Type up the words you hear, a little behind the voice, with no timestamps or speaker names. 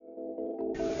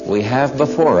We have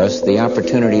before us the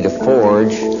opportunity to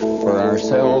forge for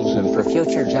ourselves and for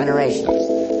future generations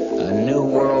a new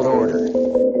world order.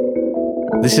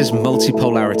 This is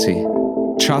Multipolarity,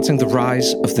 charting the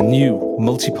rise of the new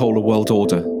multipolar world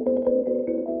order.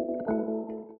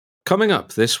 Coming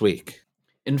up this week.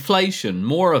 Inflation,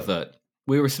 more of it.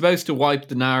 We were supposed to wipe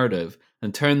the narrative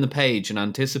and turn the page in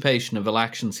anticipation of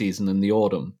election season in the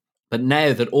autumn. But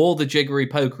now that all the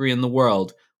jiggery-pokery in the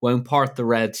world won't part the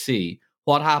Red Sea,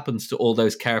 what happens to all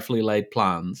those carefully laid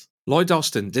plans? Lloyd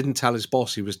didn't tell his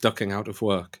boss he was ducking out of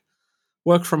work.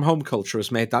 Work from home culture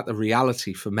has made that a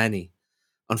reality for many.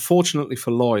 Unfortunately for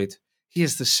Lloyd, he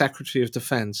is the Secretary of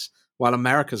Defense while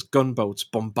America's gunboats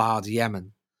bombard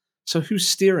Yemen. So who's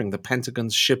steering the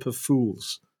Pentagon's ship of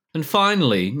fools? And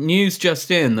finally, news just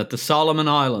in that the Solomon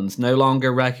Islands no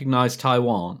longer recognize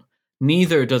Taiwan.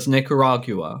 Neither does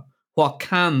Nicaragua. What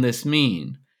can this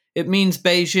mean? It means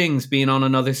Beijing's been on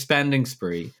another spending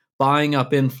spree, buying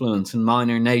up influence in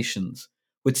minor nations.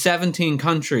 With 17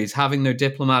 countries having their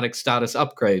diplomatic status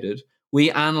upgraded,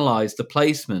 we analyse the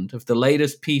placement of the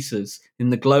latest pieces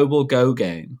in the global Go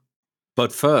game.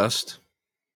 But first,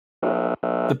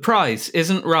 the price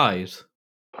isn't right.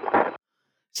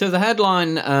 So the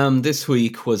headline this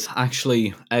week was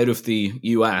actually out of the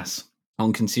US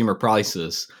on consumer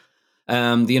prices.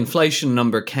 The inflation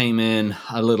number came in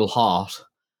a little hot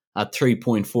at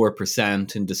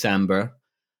 3.4% in December.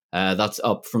 That's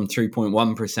up from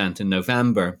 3.1% in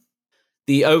November.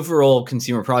 The overall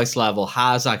consumer price level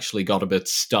has actually got a bit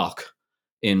stuck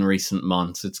in recent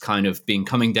months. It's kind of been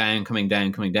coming down,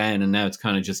 and now it's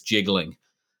kind of just jiggling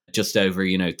just over, 3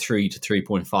 to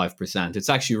 3.5%. It's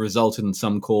actually resulted in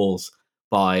some calls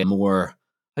by more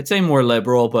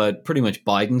liberal, but pretty much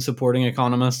Biden supporting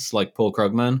economists like Paul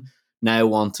Krugman now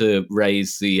want to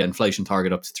raise the inflation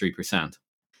target up to 3%.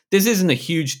 This isn't a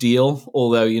huge deal,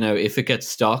 although, if it gets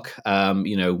stuck,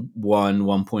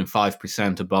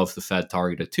 1.5% above the Fed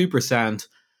target at 2%,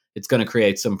 it's going to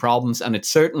create some problems. And it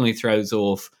certainly throws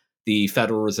off the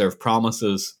Federal Reserve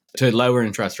promises to lower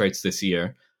interest rates this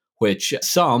year, which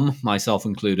some, myself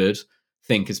included,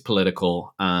 think is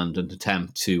political and an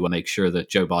attempt to make sure that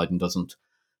Joe Biden doesn't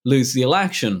lose the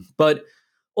election. But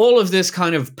all of this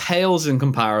kind of pales in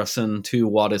comparison to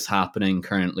what is happening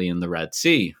currently in the Red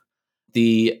Sea.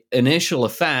 The initial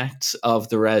effects of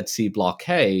the Red Sea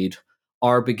blockade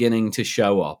are beginning to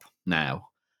show up now.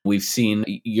 We've seen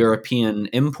European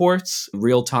imports,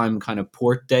 real-time kind of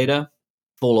port data,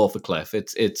 fall off a cliff.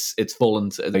 It's fallen.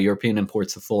 The European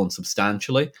imports have fallen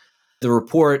substantially. The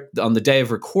report on the day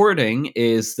of recording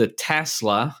is that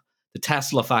the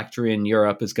Tesla factory in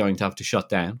Europe is going to have to shut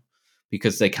down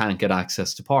because they can't get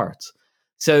access to parts.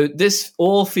 So this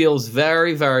all feels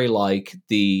very, very like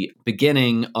the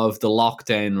beginning of the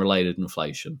lockdown-related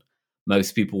inflation.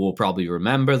 Most people will probably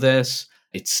remember this.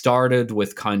 It started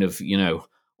with kind of,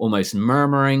 almost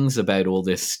murmurings about all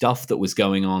this stuff that was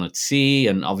going on at sea.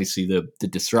 And obviously the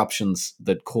disruptions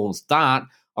that caused that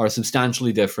are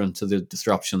substantially different to the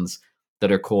disruptions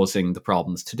that are causing the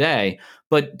problems today.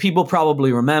 But people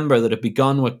probably remember that it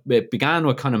began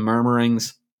with kind of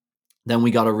murmurings. Then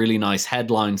we got a really nice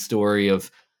headline story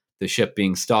of the ship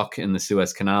being stuck in the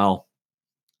Suez Canal.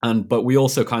 But we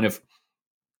also kind of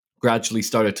gradually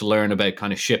started to learn about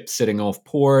kind of ships sitting off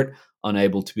port,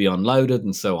 unable to be unloaded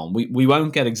and so on. We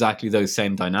won't get exactly those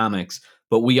same dynamics,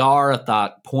 but we are at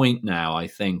that point now, I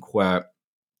think, where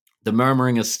the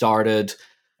murmuring has started.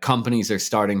 Companies are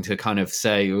starting to kind of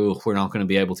say, oh, we're not going to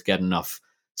be able to get enough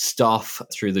stuff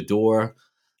through the door.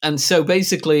 And so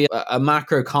basically a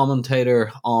macro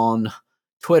commentator on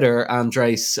Twitter,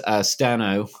 Andres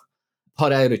Steno,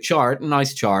 put out a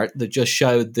nice chart that just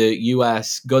showed the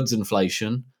US goods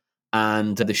inflation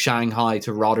and the Shanghai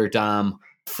to Rotterdam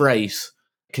freight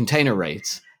container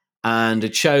rates. And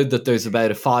it showed that there's about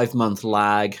a 5-month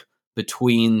lag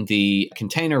between the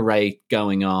container rate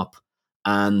going up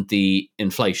and the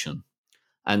inflation.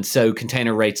 And so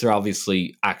container rates are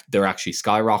obviously, they're actually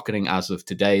skyrocketing as of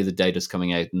today. The data's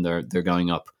coming out and they're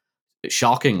going up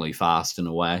shockingly fast in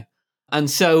a way. And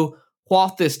so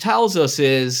what this tells us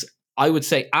is, I would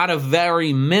say at a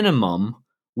very minimum,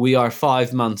 we are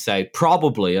 5 months out,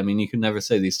 probably. I mean, you can never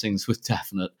say these things with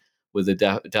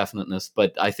definiteness,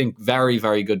 but I think very,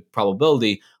 very good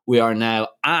probability we are now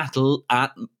at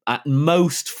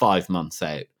most 5 months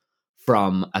out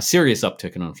from a serious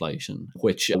uptick in inflation,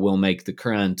 which will make the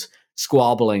current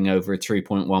squabbling over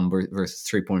 3.1 versus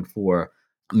 3.4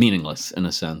 meaningless in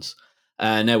a sense.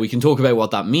 Now we can talk about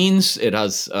what that means. It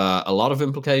has a lot of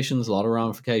implications, a lot of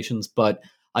ramifications, but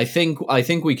I think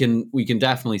we can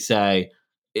definitely say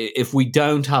if we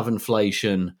don't have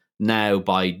inflation now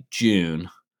by June,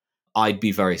 I'd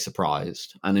be very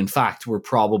surprised. And in fact, we're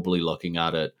probably looking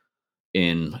at it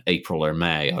in April or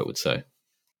May, I would say.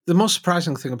 The most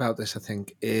surprising thing about this, I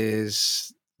think,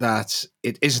 is that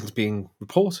it isn't being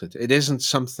reported. It isn't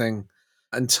something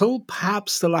until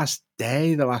perhaps the last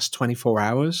day, the last 24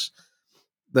 hours.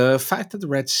 The fact that the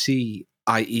Red Sea,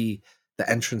 i.e., the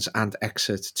entrance and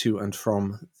exit to and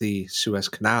from the Suez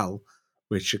Canal,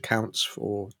 which accounts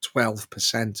for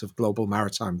 12% of global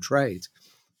maritime trade,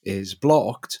 is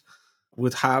blocked,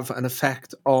 would have an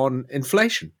effect on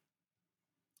inflation.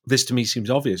 This to me seems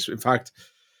obvious. In fact,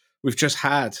 we've just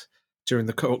had, during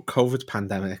the COVID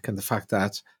pandemic and the fact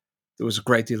that there was a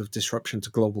great deal of disruption to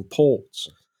global ports,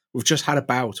 we've just had a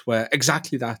bout where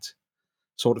exactly that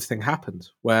sort of thing happened,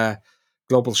 where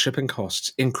global shipping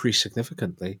costs increased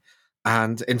significantly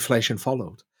and inflation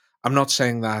followed. I'm not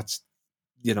saying that,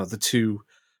 the two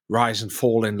rise and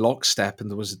fall in lockstep and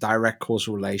there was a direct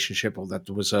causal relationship, or that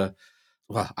there was I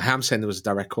am saying there was a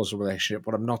direct causal relationship.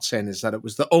 What I'm not saying is that it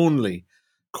was the only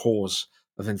cause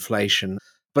of inflation.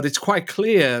 But it's quite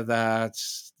clear that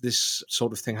this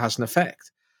sort of thing has an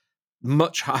effect.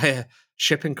 Much higher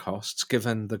shipping costs,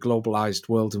 given the globalized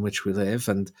world in which we live,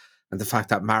 and the fact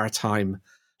that maritime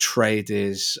trade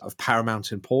is of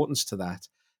paramount importance to that,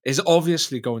 is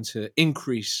obviously going to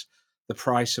increase the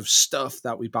price of stuff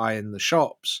that we buy in the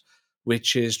shops,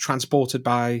 which is transported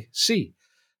by sea.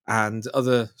 And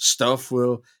other stuff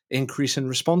will increase in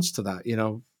response to that.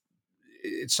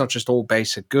 It's not just all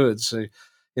basic goods. A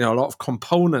lot of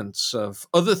components of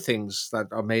other things that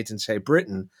are made in, say,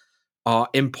 Britain are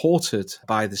imported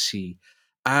by the sea.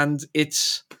 And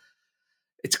it's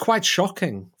quite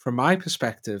shocking from my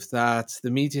perspective that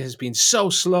the media has been so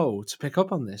slow to pick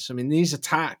up on this. I mean, these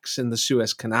attacks in the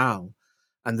Suez Canal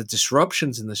and the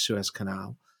disruptions in the Suez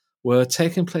Canal were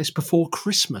taking place before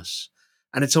Christmas.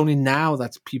 And it's only now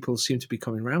that people seem to be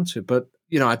coming around to it. But,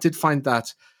 I did find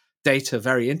that data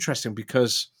very interesting,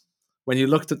 because when you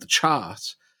looked at the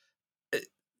chart,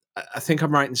 I think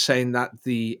I'm right in saying that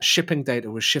the shipping data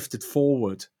was shifted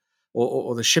forward,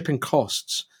 or the shipping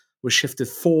costs were shifted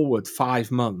forward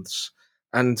 5 months.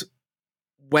 And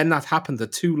when that happened, the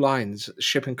two lines,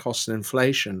 shipping costs and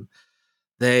inflation,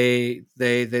 they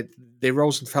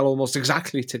rose and fell almost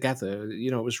exactly together.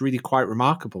 It was really quite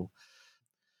remarkable.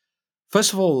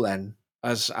 First of all, then,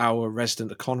 as our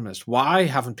resident economist, why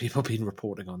haven't people been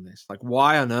reporting on this? Like,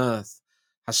 why on earth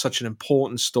has such an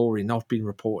important story not been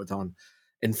reported on?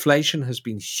 Inflation has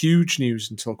been huge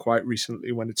news until quite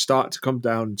recently, when it started to come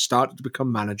down and started to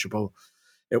become manageable.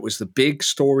 It was the big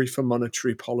story for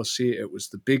monetary policy. It was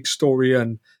the big story,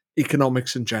 and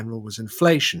economics in general was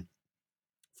inflation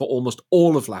for almost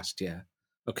all of last year.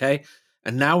 Okay.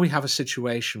 And now we have a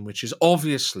situation which is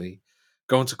obviously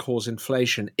going to cause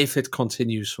inflation if it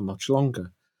continues for much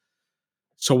longer.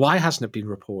 So why hasn't it been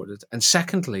reported? And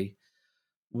secondly,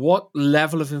 what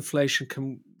level of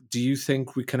inflation do you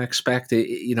think we can expect?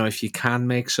 If you can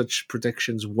make such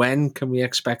predictions, when can we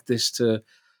expect this to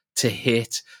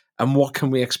hit? And what can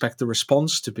we expect the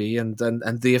response to be, and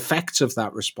the effects of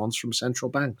that response from central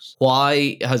banks?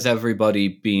 Why has everybody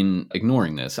been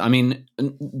ignoring this? I mean,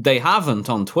 they haven't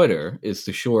on Twitter, is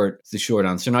the short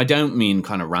answer. And I don't mean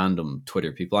kind of random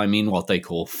Twitter people. I mean what they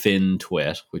call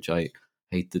FinTwit, which I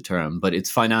hate the term, but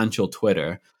it's financial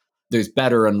Twitter. There's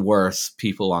better and worse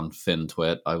people on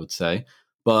FinTwit, I would say.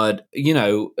 But,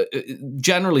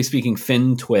 generally speaking,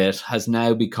 FinTwit has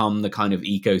now become the kind of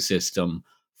ecosystem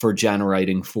for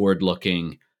generating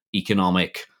forward-looking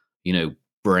economic,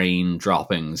 brain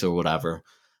droppings or whatever.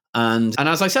 And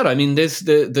as I said, I mean, this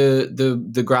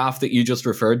the graph that you just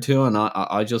referred to, and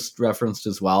I just referenced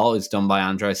as well, is done by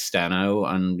Andres Steno,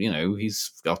 and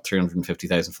he's got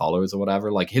 350,000 followers or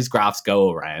whatever. Like, his graphs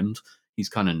go around. He's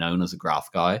kind of known as a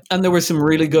graph guy. And there were some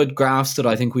really good graphs that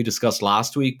I think we discussed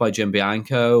last week by Jim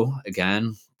Bianco.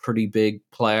 Again, pretty big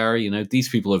player. These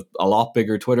people have a lot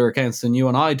bigger Twitter accounts than you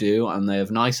and I do, and they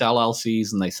have nice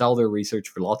LLCs, and they sell their research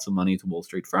for lots of money to Wall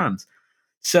Street firms.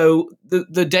 So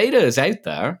the data is out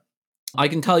there. I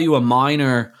can tell you a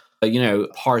minor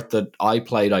part that I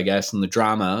played, I guess, in the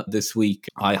drama this week.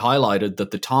 I highlighted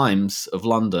that the Times of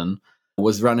London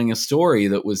was running a story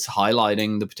that was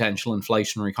highlighting the potential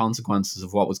inflationary consequences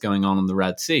of what was going on in the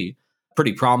Red Sea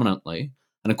pretty prominently.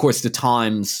 And of course, the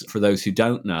Times, for those who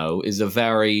don't know, is a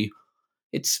very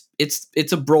it's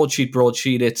a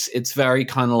broadsheet. It's very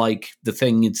kind of like the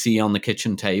thing you'd see on the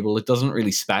kitchen table. It doesn't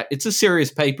really it's a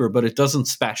serious paper, but it doesn't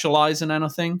specialize in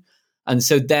anything. And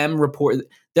so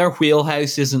their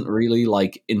wheelhouse isn't really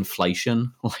like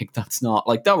inflation. Like, that's not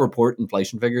like, they'll report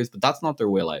inflation figures, but that's not their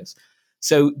wheelhouse.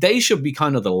 So they should be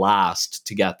kind of the last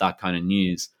to get that kind of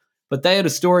news. But they had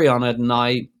a story on it, and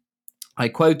I I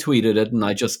quote tweeted it, and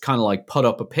I just kind of like put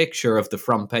up a picture of the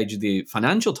front page of the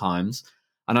Financial Times.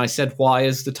 And I said, why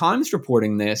is the Times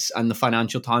reporting this and the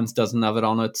Financial Times doesn't have it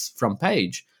on its front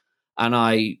page? And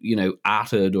I,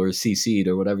 atted or CC'd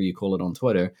or whatever you call it on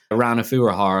Twitter, Rana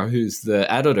Furuhara, who's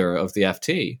the editor of the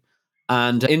FT.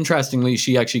 And interestingly,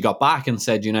 she actually got back and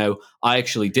said, I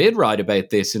actually did write about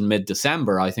this in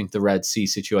mid-December. I think the Red Sea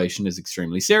situation is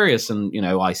extremely serious. And,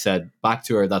 I said back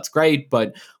to her, that's great,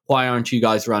 but why aren't you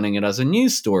guys running it as a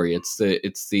news story? It's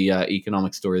the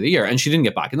economic story of the year. And she didn't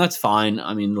get back. And that's fine.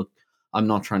 I mean, look, I'm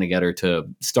not trying to get her to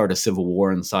start a civil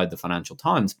war inside the Financial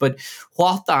Times. But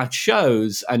what that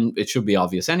shows, and it should be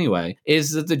obvious anyway,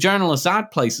 is that the journalists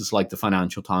at places like the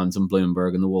Financial Times and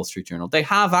Bloomberg and the Wall Street Journal, they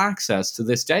have access to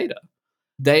this data.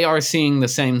 They are seeing the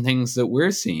same things that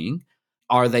we're seeing.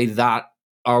 Are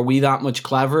we that much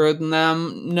cleverer than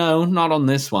them? No, not on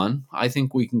this one. I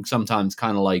think we can sometimes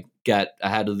kind of like get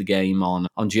ahead of the game on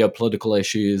geopolitical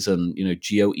issues and,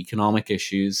 geoeconomic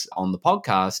issues on the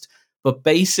podcast. But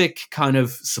basic kind of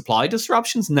supply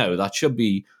disruptions, no, there's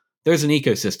an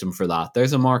ecosystem for that.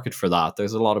 There's a market for that.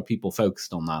 There's a lot of people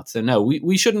focused on that. So no,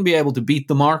 we shouldn't be able to beat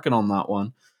the market on that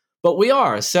one. But we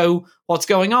are. So what's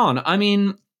going on? I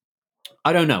mean,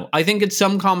 I don't know. I think it's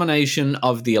some combination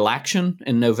of the election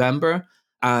in November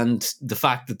and the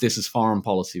fact that this is foreign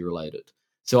policy related.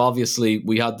 So obviously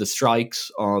we had the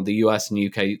strikes, the US and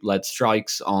UK led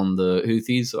strikes on the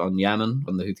Houthis on Yemen,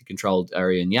 on the Houthi controlled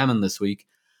area in Yemen this week.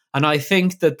 And I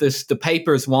think that the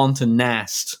papers want to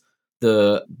nest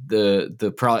the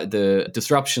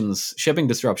disruptions, shipping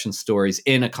disruption stories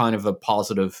in a kind of a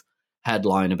positive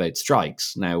headline about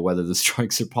strikes. Now, whether the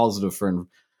strikes are positive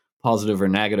or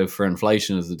negative for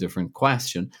inflation is a different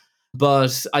question.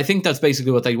 But I think that's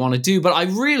basically what they want to do. But I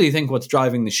really think what's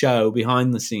driving the show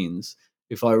behind the scenes,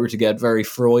 if I were to get very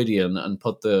Freudian and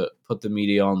put the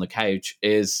media on the couch,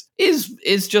 is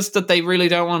just that they really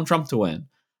don't want Trump to win.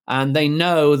 And they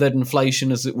know that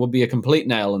inflation will be a complete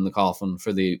nail in the coffin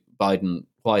for the Biden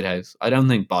White House. I don't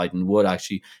think Biden would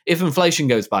actually, if inflation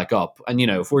goes back up, and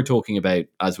if we're talking about,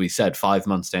 as we said, 5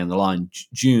 months down the line,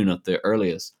 June at the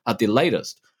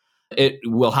latest, it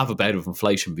will have a bout of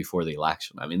inflation before the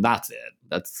election. I mean, that's it.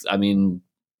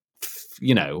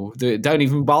 Don't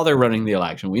even bother running the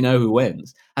election. We know who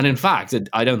wins. And in fact,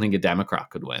 I don't think a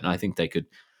Democrat could win. I think they could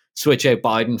switch out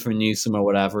Biden for Newsom or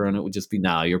whatever, and it would just be,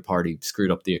 your party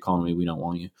screwed up the economy. We don't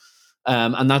want you.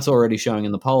 And that's already showing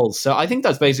in the polls. So I think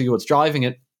that's basically what's driving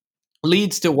it.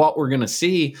 Leads to what we're going to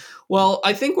see. Well,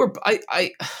 I think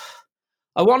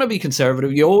I want to be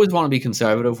conservative. You always want to be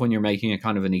conservative when you're making a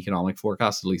kind of an economic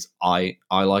forecast. At least I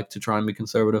like to try and be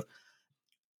conservative.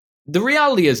 The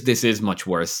reality is this is much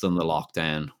worse than the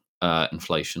lockdown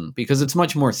inflation because it's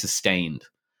much more sustained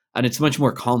and it's much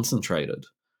more concentrated.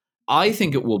 I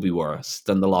think it will be worse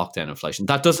than the lockdown inflation.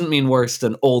 That doesn't mean worse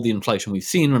than all the inflation we've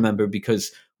seen, remember,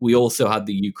 because we also had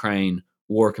the Ukraine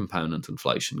war component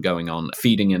inflation going on,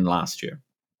 feeding in last year.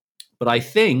 But I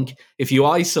think if you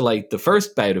isolate the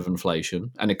first bout of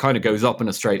inflation, and it kind of goes up in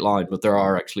a straight line, but there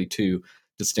are actually two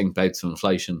distinct bouts of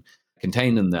inflation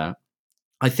contained in there,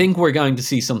 I think we're going to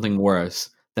see something worse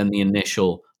than the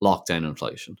initial lockdown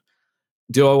inflation.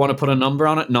 Do I want to put a number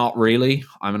on it? Not really.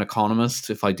 I'm an economist.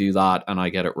 If I do that and I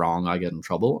get it wrong, I get in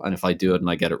trouble. And if I do it and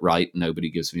I get it right, nobody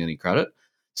gives me any credit.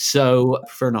 So I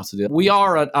prefer not to do it. We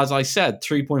are at, as I said,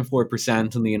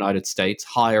 3.4% in the United States,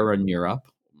 higher in Europe,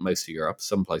 most of Europe,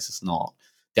 some places not,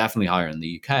 definitely higher in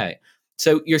the UK.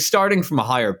 So you're starting from a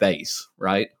higher base,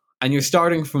 right? And you're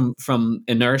starting from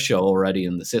inertia already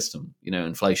in the system,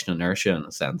 inflation inertia in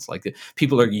a sense. Like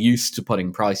people are used to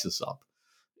putting prices up.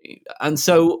 And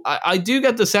so I do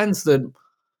get the sense that,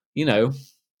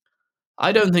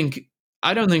 I don't think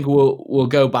we'll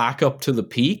go back up to the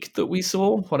peak that we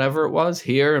saw, whatever it was.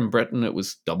 Here in Britain, it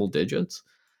was double digits,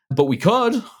 but we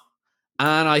could.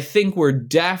 And I think we're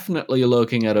definitely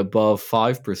looking at above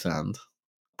 5%,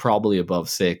 probably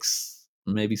above 6,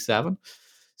 maybe 7.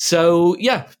 So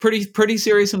yeah, pretty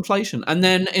serious inflation. And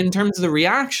then in terms of the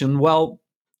reaction, well,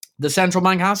 the central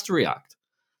bank has to react.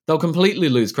 They'll completely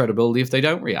lose credibility if they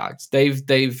don't react.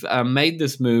 They've made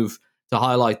this move to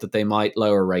highlight that they might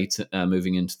lower rates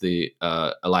moving into the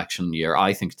election year.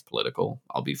 I think it's political,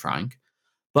 I'll be frank.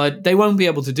 But they won't be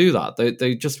able to do that.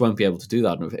 They just won't be able to do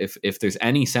that if there's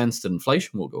any sense that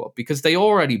inflation will go up, because they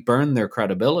already burned their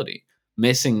credibility,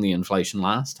 missing the inflation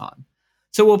last time.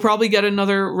 So we'll probably get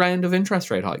another round of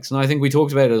interest rate hikes. And I think we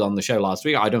talked about it on the show last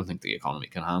week. I don't think the economy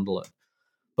can handle it.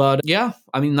 But yeah,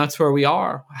 I mean, that's where we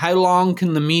are. How long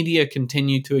can the media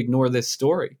continue to ignore this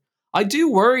story? I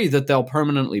do worry that they'll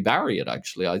permanently bury it,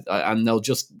 actually, and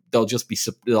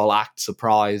they'll act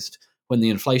surprised when the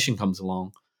inflation comes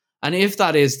along. And if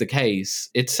that is the case,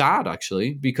 it's sad,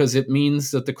 actually, because it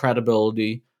means that the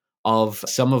credibility of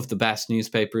some of the best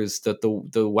newspapers that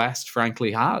the West,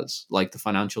 frankly, has, like the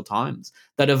Financial Times,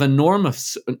 that have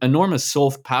enormous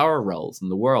soft power roles in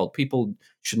the world. People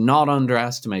should not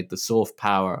underestimate the soft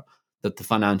power that the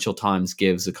Financial Times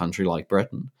gives a country like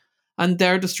Britain. And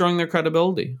they're destroying their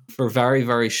credibility for very,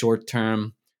 very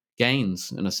short-term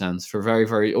gains, in a sense, for very,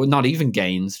 very, or not even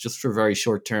gains, just for very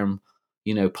short-term,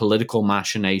 political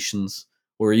machinations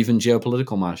or even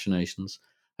geopolitical machinations.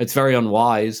 It's very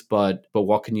unwise, but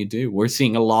what can you do? We're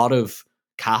seeing a lot of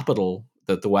capital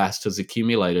that the West has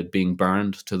accumulated being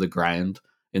burned to the ground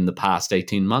in the past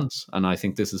 18 months. And I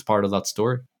think this is part of that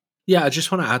story. Yeah, I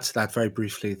just want to add to that very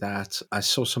briefly that I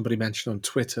saw somebody mention on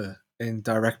Twitter in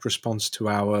direct response to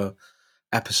our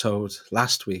episode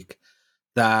last week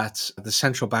that the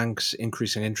central bank's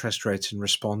increasing interest rates in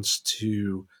response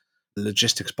to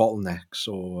logistics bottlenecks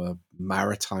or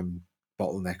maritime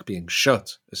bottleneck being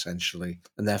shut, essentially,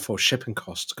 and therefore shipping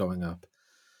costs going up,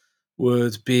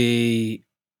 would be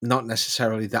not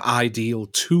necessarily the ideal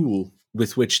tool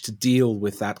with which to deal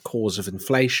with that cause of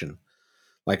inflation.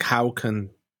 Like, how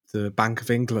can the Bank of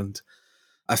England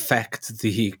affect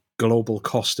the global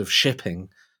cost of shipping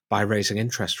by raising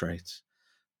interest rates?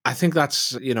 I think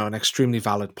that's, an extremely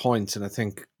valid point. And I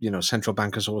think, central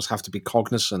bankers always have to be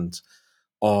cognizant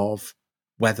of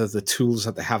whether the tools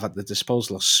that they have at their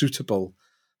disposal are suitable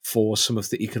for some of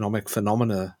the economic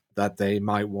phenomena that they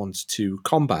might want to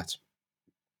combat.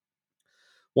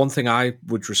 One thing I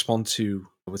would respond to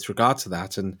with regard to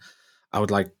that, and I would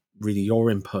like really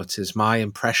your input, is my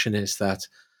impression is that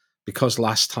because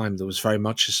last time there was very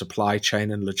much a supply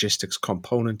chain and logistics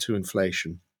component to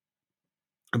inflation,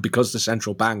 and because the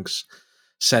central banks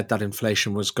said that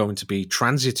inflation was going to be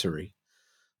transitory,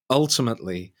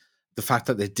 ultimately, the fact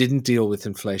that they didn't deal with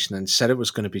inflation and said it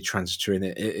was going to be transitory, and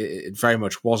it very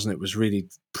much wasn't. It was really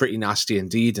pretty nasty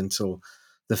indeed until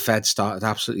the Fed started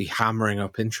absolutely hammering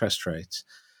up interest rates.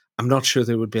 I'm not sure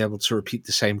they would be able to repeat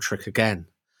the same trick again.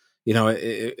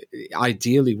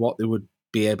 Ideally, what they would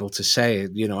be able to say,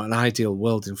 an ideal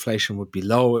world, inflation would be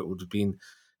low. It would have been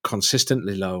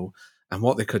consistently low. And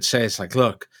what they could say is like,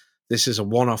 look, this is a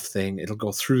one-off thing. It'll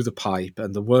go through the pipe.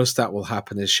 And the worst that will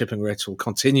happen is shipping rates will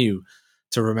continue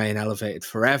to remain elevated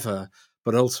forever.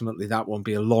 But ultimately, that won't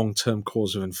be a long-term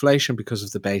cause of inflation because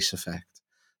of the base effect.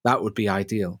 That would be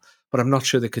ideal. But I'm not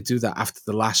sure they could do that after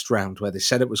the last round where they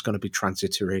said it was going to be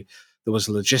transitory. There was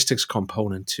a logistics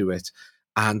component to it.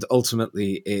 And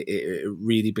ultimately, it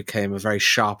really became a very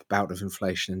sharp bout of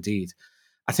inflation indeed.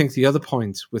 I think the other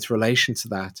point with relation to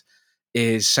that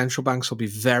is central banks will be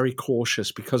very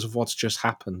cautious because of what's just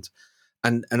happened.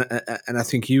 And I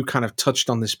think you kind of touched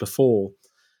on this before.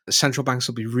 Central banks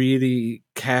will be really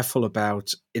careful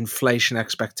about inflation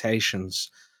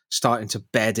expectations starting to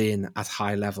bed in at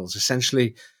high levels.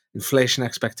 Essentially, inflation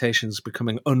expectations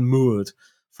becoming unmoored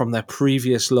from their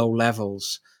previous low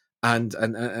levels and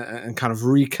kind of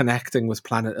reconnecting with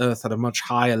planet Earth at a much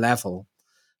higher level,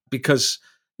 because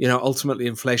ultimately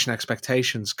inflation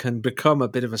expectations can become a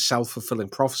bit of a self-fulfilling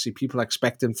prophecy. People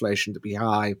expect inflation to be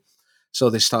high, so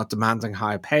they start demanding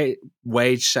higher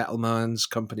wage settlements.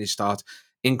 Companies start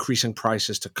increasing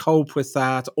prices to cope with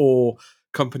that, or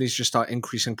companies just start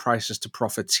increasing prices to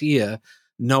profiteer,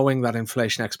 knowing that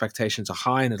inflation expectations are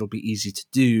high and it'll be easy to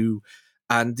do.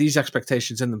 And these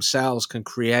expectations in themselves can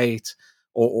create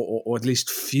or at least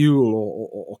fuel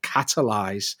or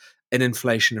catalyze an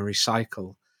inflationary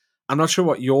cycle. I'm not sure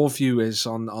what your view is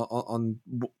on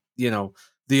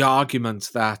the argument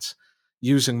that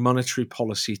using monetary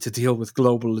policy to deal with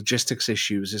global logistics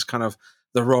issues is kind of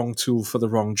the wrong tool for the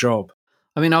wrong job.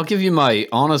 I mean, I'll give you my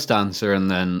honest answer and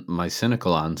then my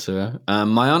cynical answer.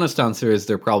 My honest answer is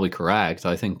they're probably correct.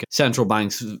 I think central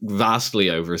banks vastly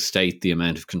overstate the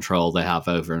amount of control they have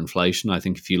over inflation. I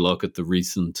think if you look at the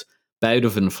recent bout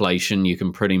of inflation, you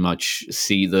can pretty much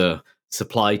see the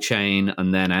supply chain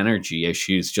and then energy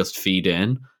issues just feed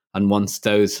in. And once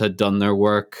those had done their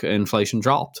work, inflation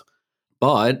dropped.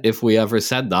 But if we ever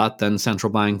said that, then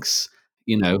central banks,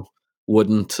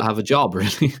 wouldn't have a job,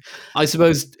 really. I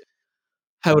suppose,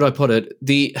 how would I put it?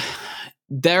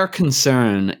 Their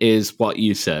concern is what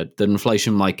you said, that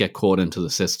inflation might get caught into the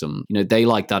system. They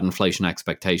like that inflation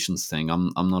expectations thing.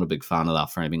 I'm not a big fan of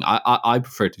that framing. I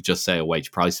prefer to just say a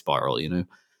wage price spiral,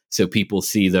 so people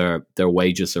see their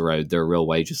wages erode, their real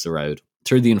wages erode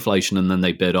through the inflation, and then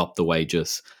they bid up the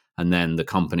wages, and then the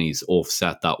companies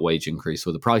offset that wage increase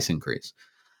with a price increase.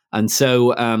 And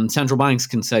so central banks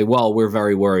can say, well, we're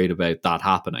very worried about that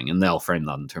happening. And they'll frame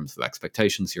that in terms of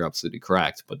expectations. You're absolutely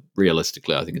correct. But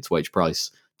realistically, I think it's wage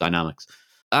price dynamics.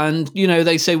 And,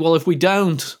 they say, well, if we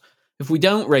don't If we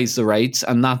don't raise the rates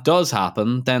and that does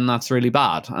happen, then that's really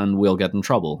bad and we'll get in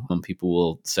trouble and people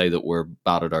will say that we're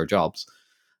bad at our jobs.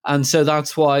 And so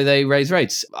that's why they raise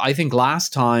rates. I think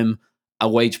last time a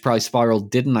wage price spiral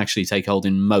didn't actually take hold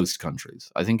in most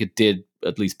countries. I think it did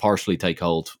at least partially take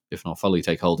hold, if not fully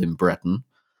take hold, in Britain.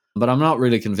 But I'm not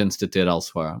really convinced it did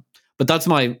elsewhere. But that's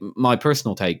my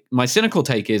personal take. My cynical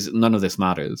take is none of this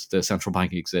matters. The central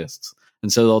bank exists.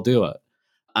 And so they'll do it.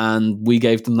 And we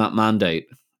gave them that mandate.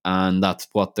 And that's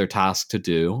what they're tasked to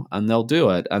do. And they'll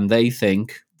do it. And they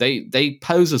think, they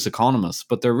pose as economists,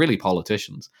 but they're really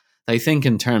politicians. They think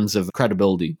in terms of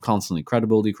credibility, constantly.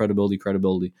 Credibility.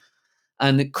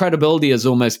 And credibility has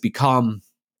almost become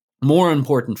more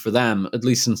important for them, at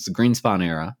least since the Greenspan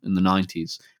era in the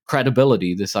 90s.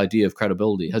 Credibility, this idea of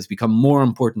credibility, has become more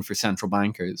important for central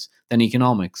bankers than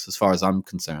economics, as far as I'm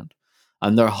concerned.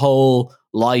 And their whole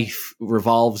life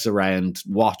revolves around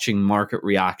watching market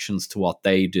reactions to what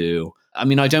they do. I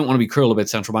mean, I don't want to be cruel about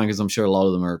central bankers. I'm sure a lot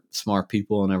of them are smart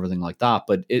people and everything like that.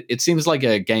 But it seems like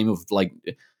a game of like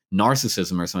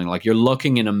narcissism or something. Like you're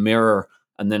looking in a mirror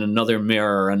and then another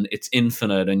mirror and it's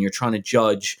infinite and you're trying to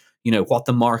judge, what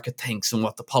the market thinks and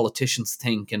what the politicians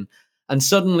think. And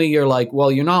suddenly you're like,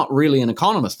 well, you're not really an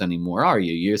economist anymore, are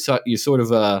you? You're sort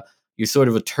of a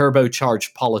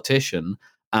turbocharged politician.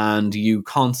 And you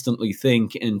constantly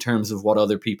think in terms of what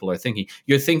other people are thinking.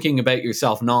 You're thinking about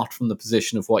yourself not from the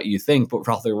position of what you think, but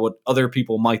rather what other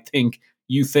people might think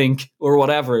you think or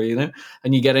whatever, And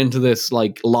you get into this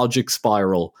like logic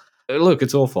spiral. Look,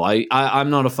 it's awful. I'm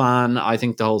not a fan. I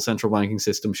think the whole central banking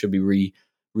system should be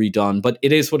redone, but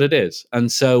it is what it is. And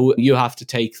so you have to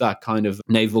take that kind of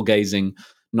navel-gazing,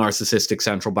 narcissistic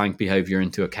central bank behavior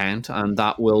into account. And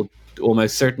that will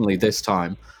almost certainly this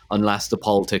time, unless the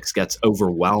politics gets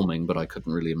overwhelming, but I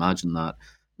couldn't really imagine that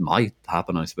might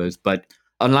happen, I suppose. But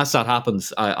unless that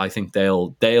happens, I think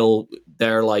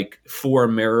they're like four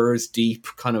mirrors deep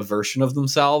kind of version of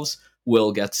themselves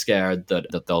will get scared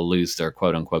that they'll lose their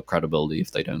quote unquote credibility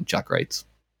if they don't jack rates.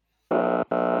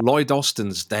 Lloyd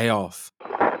Austin's day off.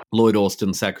 Lloyd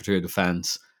Austin, Secretary of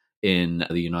Defense in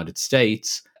the United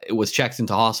States, it was checked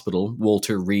into hospital.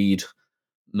 Walter Reed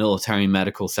Military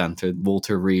Medical Center,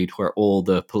 Walter Reed, where all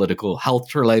the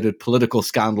health-related political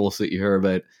scandals that you hear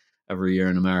about every year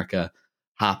in America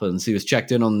happens. He was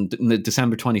checked in on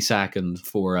December 22nd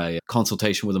for a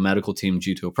consultation with a medical team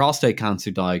due to a prostate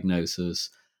cancer diagnosis,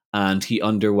 and he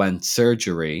underwent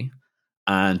surgery,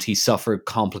 and he suffered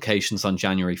complications on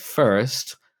January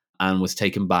 1st and was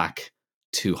taken back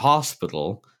to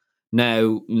hospital.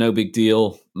 Now, no big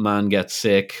deal. Man gets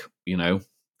sick,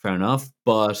 fair enough,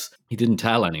 but he didn't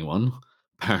tell anyone,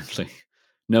 apparently.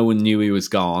 No one knew he was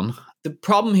gone. The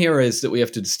problem here is that we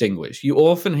have to distinguish. You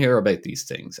often hear about these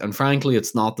things, and frankly,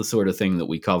 it's not the sort of thing that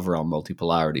we cover on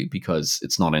multipolarity because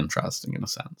it's not interesting in a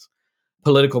sense.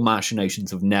 Political machinations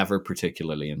have never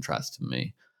particularly interested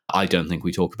me. I don't think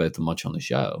we talk about them much on the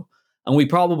show. And we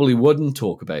probably wouldn't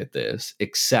talk about this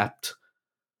except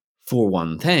for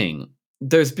one thing.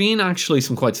 There's been actually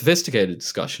some quite sophisticated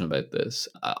discussion about this.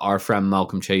 Our friend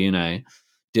Malcolm Cheyune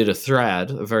did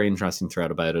a very interesting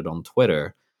thread about it on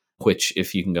Twitter, which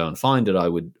if you can go and find it, I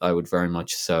would very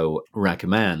much so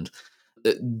recommend.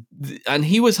 And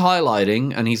he was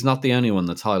highlighting, and he's not the only one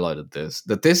that's highlighted this,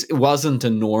 that this wasn't a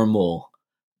normal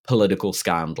political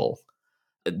scandal.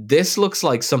 This looks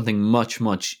like something much,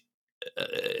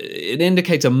 it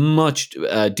indicates a much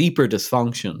deeper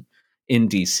dysfunction in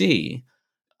DC.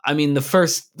 I mean, the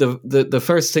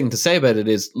first thing to say about it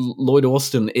is Lloyd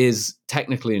Austin is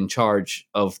technically in charge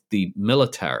of the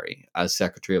military as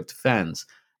Secretary of Defense.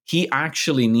 He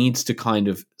actually needs to kind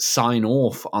of sign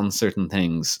off on certain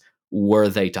things were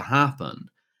they to happen.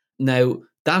 Now,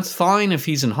 that's fine if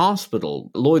he's in hospital.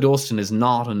 Lloyd Austin is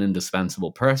not an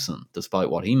indispensable person, despite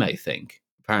what he may think.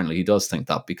 Apparently, he does think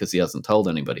that because he hasn't told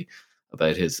anybody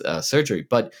about his surgery.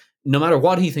 But no matter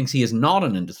what he thinks, he is not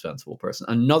an indispensable person.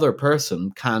 Another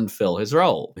person can fill his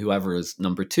role, whoever his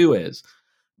number two is.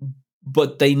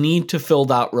 But they need to fill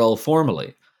that role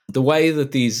formally. The way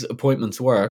that these appointments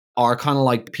work are kind of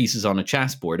like pieces on a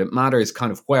chessboard. It matters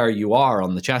kind of where you are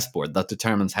on the chessboard. That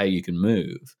determines how you can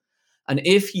move. And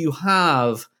if you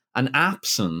have an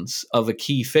absence of a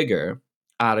key figure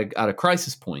at a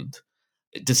crisis point,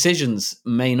 decisions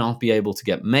may not be able to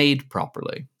get made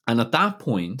properly. And at that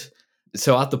point,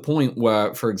 so at the point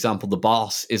where, for example, the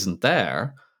boss isn't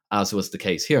there, as was the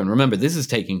case here, and remember, this is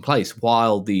taking place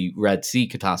while the Red Sea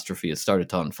catastrophe has started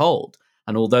to unfold.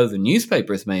 And although the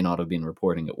newspapers may not have been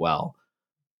reporting it well,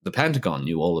 the Pentagon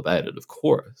knew all about it, of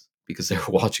course, because they were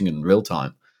watching it in real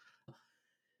time.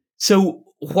 So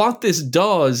what this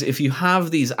does, if you have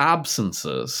these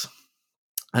absences,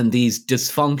 and these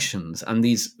dysfunctions, and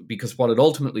these, because what it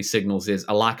ultimately signals is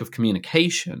a lack of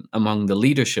communication among the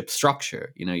leadership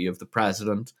structure. You have the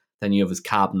president, then you have his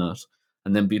cabinet,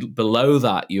 and then below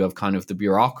that you have kind of the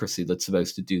bureaucracy that's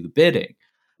supposed to do the bidding.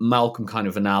 Malcolm kind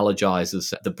of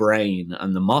analogizes the brain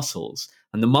and the muscles,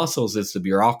 and the muscles is the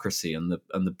bureaucracy, and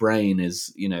the brain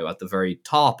is, at the very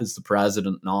top is the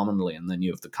president nominally, and then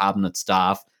you have the cabinet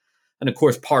staff. And of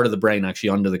course, part of the brain actually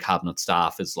under the cabinet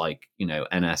staff is like,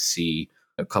 NSC,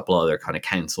 a couple other kind of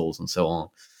councils and so on.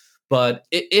 But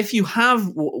if you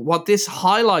have, what this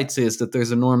highlights is that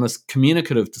there's enormous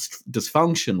communicative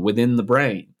dysfunction within the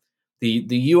brain. The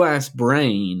US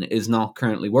brain is not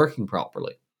currently working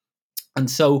properly. And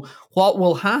so what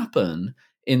will happen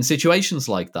in situations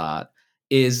like that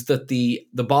is that the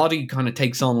body kind of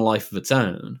takes on a life of its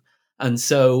own. And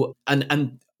so, and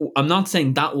I'm not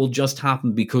saying that will just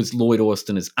happen because Lloyd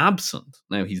Austin is absent.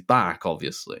 Now he's back,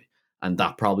 obviously, and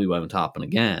that probably won't happen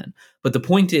again. But the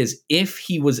point is, if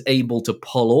he was able to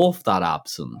pull off that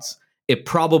absence, it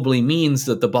probably means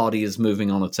that the body is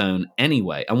moving on its own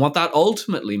anyway. And what that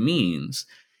ultimately means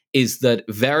is that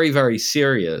very, very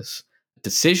serious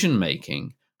decision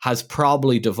making has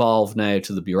probably devolved now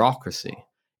to the bureaucracy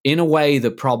in a way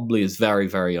that probably is very,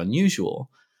 very unusual.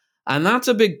 And that's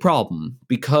a big problem,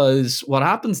 because what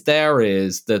happens there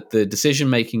is that the decision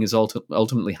making is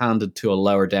ultimately handed to a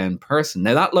lower down person.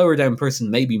 Now, that lower down person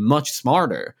may be much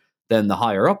smarter than the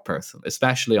higher up person,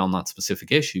 especially on that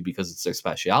specific issue because it's their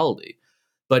specialty.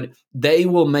 But they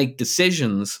will make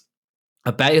decisions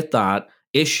about that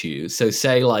issue. So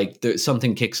say like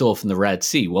something kicks off in the Red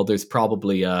Sea. Well, there's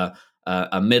probably a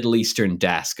Middle Eastern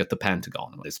desk at the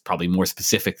Pentagon. It's probably more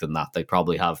specific than that. They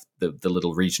probably have the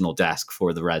little regional desk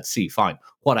for the Red Sea. Fine,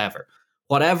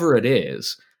 whatever it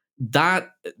is,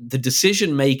 that the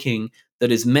decision making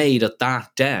that is made at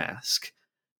that desk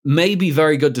may be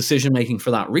very good decision making for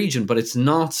that region, but it's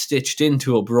not stitched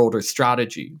into a broader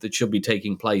strategy that should be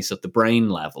taking place at the brain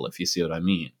level, if you see what I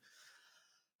mean.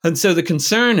 And so the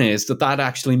concern is that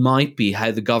actually might be how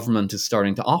the government is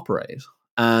starting to operate.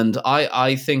 And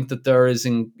I think that there is,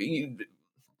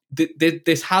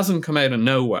 this hasn't come out of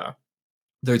nowhere.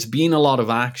 There's been a lot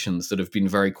of actions that have been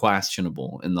very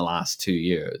questionable in the last 2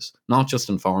 years, not just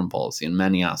in foreign policy, in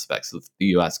many aspects of the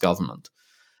US government.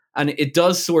 And it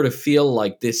does sort of feel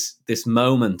like this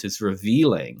moment is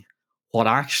revealing what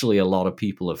actually a lot of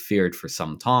people have feared for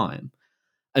some time.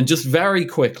 And just very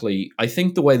quickly, I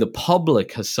think the way the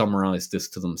public has summarized this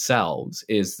to themselves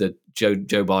is that Joe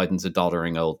Biden's a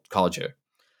doddering old codger.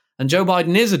 And Joe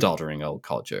Biden is a doddering old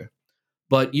codger.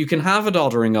 But you can have a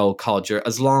doddering old codger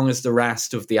as long as the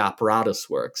rest of the apparatus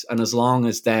works, and as long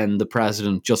as then the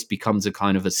president just becomes a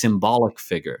kind of a symbolic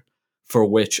figure for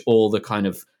which all the kind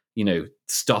of,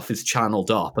 stuff is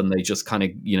channeled up, and they just kind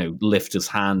of, lift his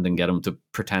hand and get him to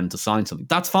pretend to sign something.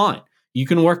 That's fine. You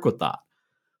can work with that.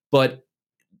 But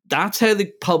that's how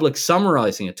the public's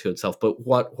summarizing it to itself. But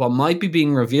what might be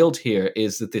being revealed here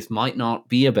is that this might not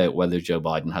be about whether Joe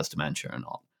Biden has dementia or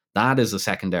not. That is a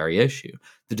secondary issue.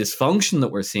 The dysfunction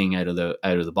that we're seeing out of the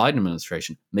Biden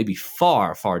administration may be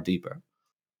far, far deeper.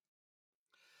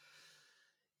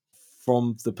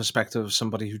 From the perspective of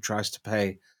somebody who tries to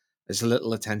pay as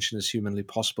little attention as humanly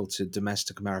possible to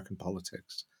domestic American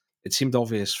politics, it seemed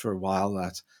obvious for a while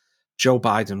that Joe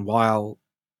Biden, while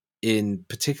in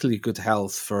particularly good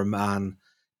health for a man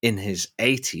in his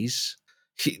 80s,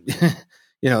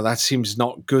 that seems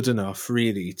not good enough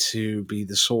really to be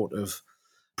the sort of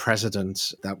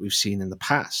president that we've seen in the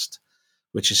past,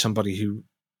 which is somebody who,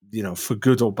 for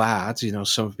good or bad,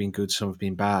 some have been good, some have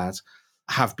been bad,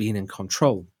 have been in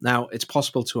control. Now, it's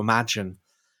possible to imagine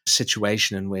a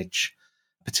situation in which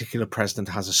a particular president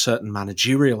has a certain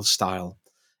managerial style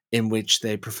in which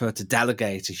they prefer to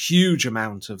delegate a huge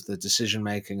amount of the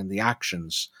decision-making and the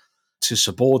actions to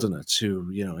subordinates who,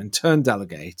 in turn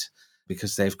delegate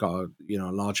because they've got, a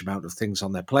large amount of things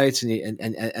on their plate.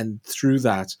 And through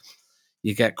that,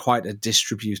 you get quite a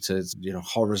distributed,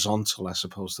 horizontal, I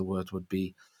suppose the word would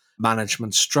be,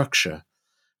 management structure.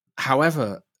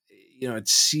 However, it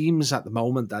seems at the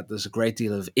moment that there's a great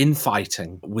deal of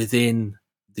infighting within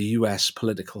the US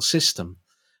political system.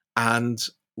 And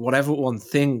whatever one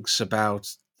thinks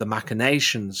about the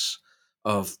machinations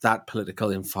of that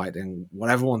political infighting,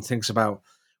 whatever one thinks about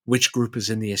which group is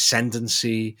in the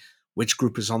ascendancy, which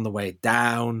group is on the way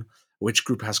down, which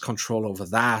group has control over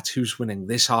that, who's winning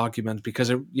this argument, because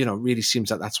it, really seems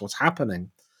that that's what's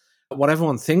happening. Whatever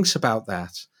one thinks about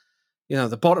that,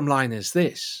 the bottom line is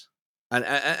this,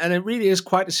 and it really is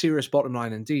quite a serious bottom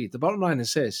line indeed. The bottom line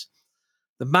is this: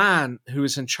 the man who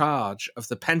is in charge of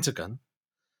the Pentagon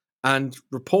And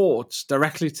reports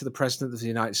directly to the President of the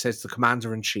United States, the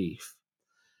Commander-in-Chief,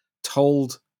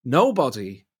 told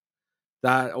nobody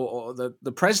that, or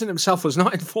the President himself was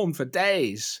not informed for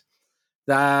days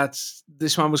that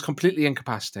this man was completely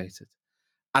incapacitated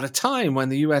at a time when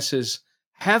the US is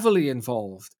heavily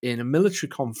involved in a military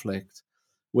conflict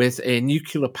with a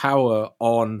nuclear power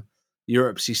on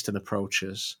Europe's eastern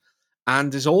approaches,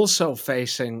 and is also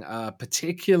facing a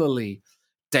particularly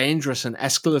dangerous and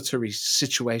escalatory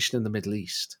situation in the Middle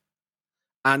East.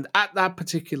 And at that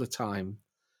particular time,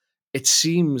 it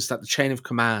seems that the chain of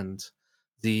command,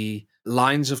 the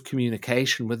lines of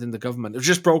communication within the government have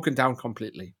just broken down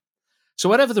completely. So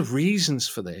whatever the reasons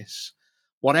for this,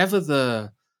 whatever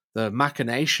the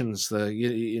machinations,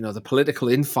 the political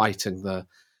infighting, the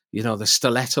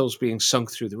stilettos being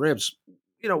sunk through the ribs,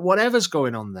 whatever's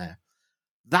going on there,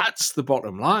 that's the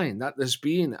bottom line. That there's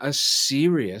been a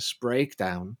serious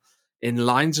breakdown in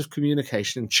lines of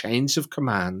communication and chains of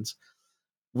command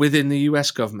within the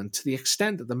US government, to the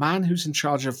extent that the man who's in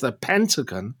charge of the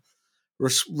Pentagon,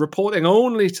 reporting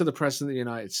only to the President of the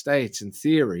United States, in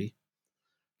theory,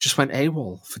 just went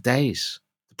AWOL for days.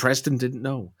 The President didn't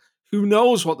know. Who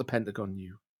knows what the Pentagon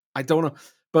knew? I don't know.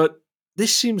 But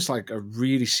this seems like a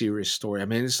really serious story. I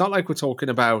mean, it's not like we're talking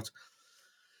about,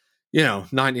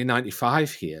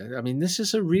 1995 here. I mean, this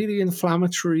is a really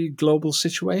inflammatory global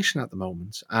situation at the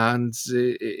moment. And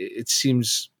it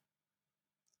seems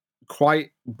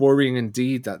quite worrying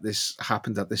indeed that this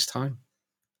happened at this time.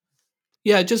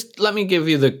 Yeah, just let me give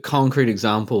you the concrete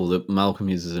example that Malcolm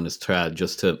uses in his thread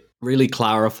just to really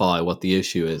clarify what the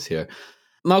issue is here.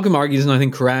 Malcolm argues, and I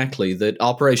think correctly, that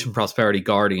Operation Prosperity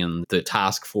Guardian, the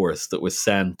task force that was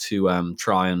sent to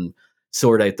try and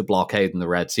sort out the blockade in the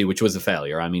Red Sea, which was a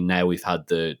failure. I mean, now we've had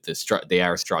the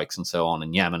airstrikes and so on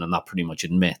in Yemen, and that pretty much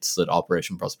admits that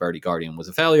Operation Prosperity Guardian was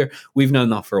a failure. We've known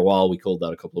that for a while. We called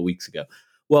that a couple of weeks ago.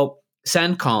 Well,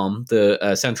 CENTCOM,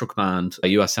 the Central Command,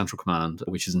 US Central Command,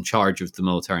 which is in charge of the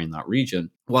military in that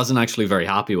region, wasn't actually very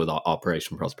happy with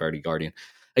Operation Prosperity Guardian.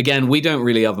 Again, we don't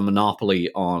really have a monopoly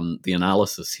on the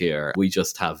analysis here. We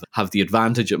just have the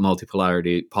advantage at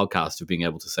Multipolarity Podcast of being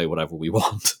able to say whatever we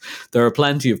want. There are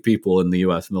plenty of people in the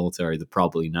US military that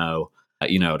probably know,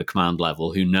 at a command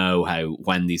level, who know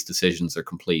when these decisions are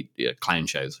complete clown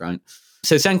shows, right?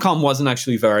 So CENTCOM wasn't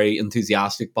actually very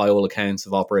enthusiastic by all accounts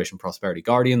of Operation Prosperity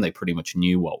Guardian. They pretty much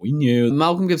knew what we knew.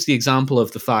 Malcolm gives the example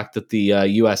of the fact that the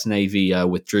US Navy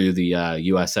withdrew the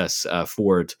USS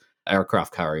Ford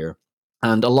aircraft carrier.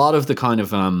 And a lot of the kind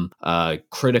of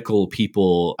critical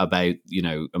people about,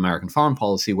 American foreign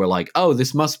policy were like, oh,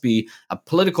 this must be a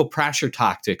political pressure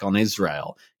tactic on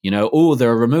Israel.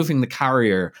 They're removing the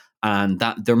carrier, and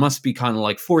that there must be kind of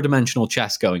like four-dimensional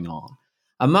chess going on.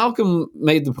 And Malcolm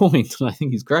made the point, and I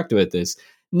think he's correct about this,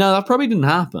 no, that probably didn't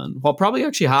happen. What probably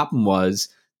actually happened was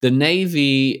the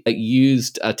Navy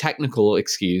used a technical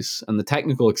excuse, and the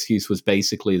technical excuse was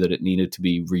basically that it needed to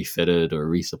be refitted or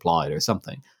resupplied or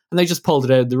something. And they just pulled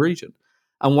it out of the region.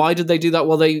 And why did they do that?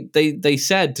 Well, they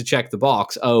said to check the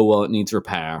box, oh, well, it needs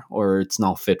repair or it's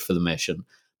not fit for the mission.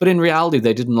 But in reality,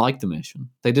 they didn't like the mission.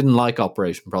 They didn't like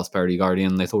Operation Prosperity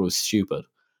Guardian. They thought it was stupid.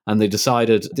 And they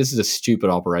decided this is a stupid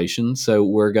operation, so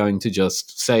we're going to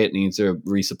just say it needs a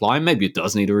resupply. Maybe it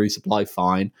does need a resupply,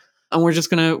 fine. And we're just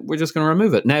gonna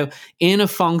remove it. Now,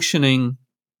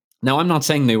 Now, I'm not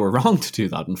saying they were wrong to do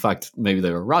that. In fact, maybe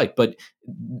they were right. But,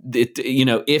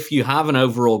 if you have an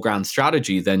overall grand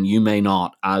strategy, then you may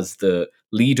not, as the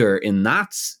leader in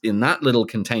that little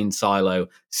contained silo,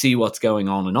 see what's going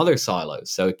on in other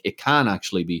silos. So it can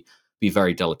actually be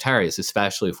very deleterious,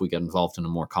 especially if we get involved in a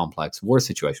more complex war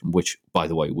situation, which, by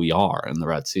the way, we are in the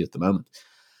Red Sea at the moment.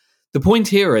 The point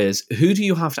here is, who do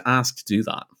you have to ask to do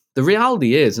that? The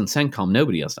reality is, in CENTCOM,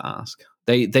 nobody has to ask.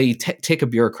 They tick a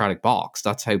bureaucratic box.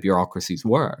 That's how bureaucracies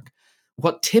work.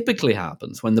 What typically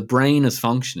happens when the brain is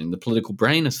functioning, the political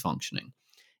brain is functioning,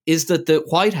 is that the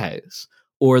White House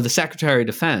or the Secretary of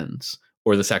Defense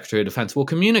will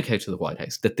communicate to the White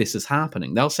House that this is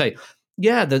happening. They'll say,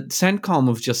 yeah, the CENTCOM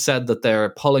have just said that they're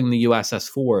pulling the USS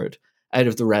Ford out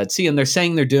of the Red Sea, and they're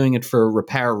saying they're doing it for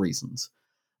repair reasons.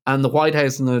 And the White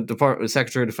House and the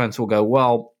Secretary of Defense will go,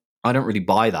 well, I don't really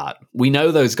buy that. We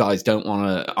know those guys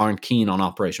aren't keen on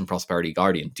Operation Prosperity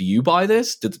Guardian. Do you buy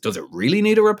this? Does it really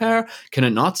need a repair? Can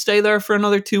it not stay there for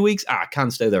another 2 weeks? It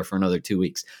can stay there for another 2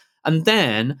 weeks. And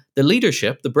then the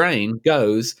leadership, the brain,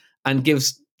 goes and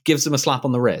gives them a slap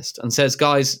on the wrist and says,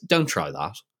 guys, don't try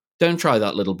that. Don't try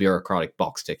that little bureaucratic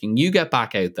box ticking. You get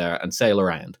back out there and sail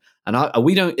around. And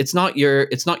it's not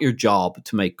your job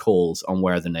to make calls on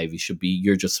where the Navy should be.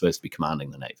 You're just supposed to be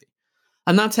commanding the Navy.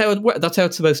 And that's how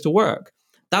it's supposed to work.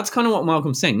 That's kind of what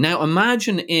Malcolm's saying. Now,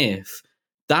 imagine if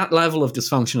that level of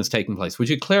dysfunction is taking place,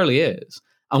 which it clearly is,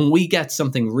 and we get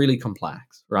something really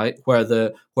complex, right?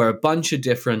 Where a bunch of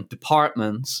different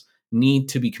departments need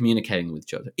to be communicating with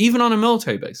each other, even on a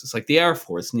military basis, like the Air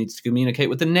Force needs to communicate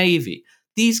with the Navy.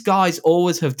 These guys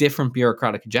always have different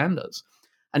bureaucratic agendas.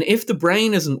 And if the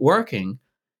brain isn't working,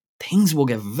 things will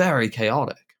get very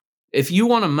chaotic. If you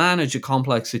want to manage a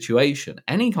complex situation,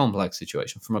 any complex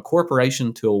situation, from a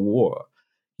corporation to a war,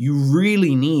 you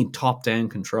really need top-down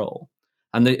control.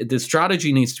 And the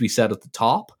strategy needs to be set at the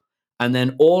top. And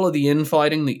then all of the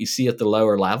infighting that you see at the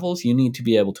lower levels, you need to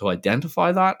be able to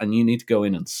identify that, and you need to go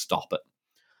in and stop it.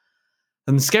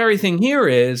 And the scary thing here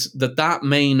is that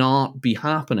may not be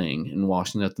happening in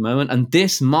Washington at the moment. And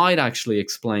this might actually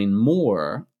explain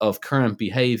more of current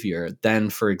behavior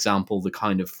than, for example, the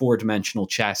kind of four-dimensional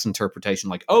chess interpretation,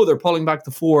 like, oh, they're pulling back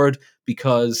the Ford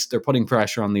because they're putting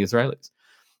pressure on the Israelis.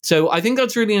 So I think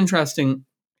that's really interesting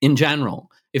in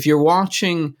general. If you're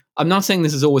watching, I'm not saying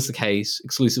this is always the case,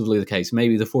 exclusively the case.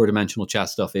 Maybe the four-dimensional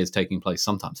chess stuff is taking place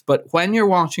sometimes. But when you're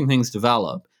watching things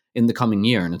develop in the coming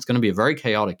year, and it's going to be a very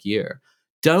chaotic year,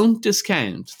 don't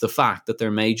discount the fact that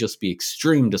there may just be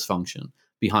extreme dysfunction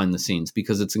behind the scenes,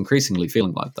 because it's increasingly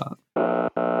feeling like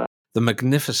that. The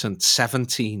Magnificent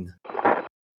 17.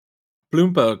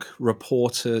 Bloomberg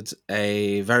reported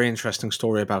a very interesting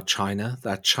story about China,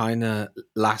 that China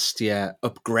last year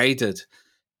upgraded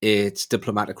its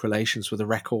diplomatic relations with a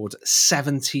record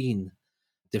 17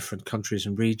 different countries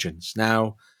and regions.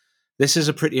 Now, this is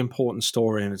a pretty important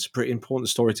story, and it's a pretty important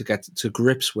story to get to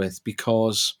grips with,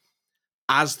 because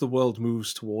as the world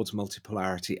moves towards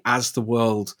multipolarity, as the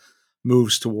world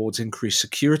moves towards increased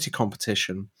security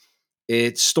competition,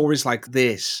 it's stories like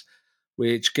this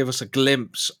which give us a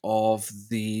glimpse of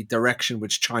the direction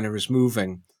which China is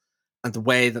moving and the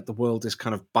way that the world is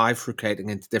kind of bifurcating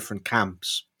into different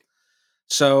camps.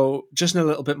 So just in a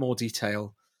little bit more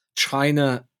detail,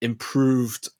 China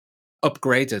upgraded,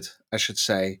 I should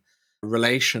say,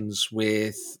 relations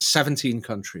with 17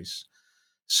 countries.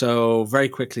 So very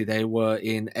quickly, they were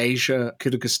in Asia,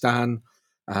 Kyrgyzstan,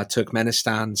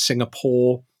 Turkmenistan,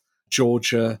 Singapore,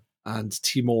 Georgia, and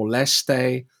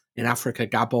Timor-Leste. In Africa,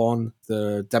 Gabon,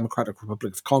 the Democratic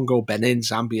Republic of Congo, Benin,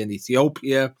 Zambia, and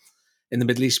Ethiopia. In the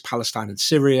Middle East, Palestine and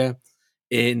Syria.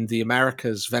 In the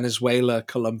Americas, Venezuela,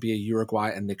 Colombia,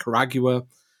 Uruguay, and Nicaragua.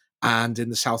 And in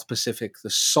the South Pacific, the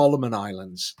Solomon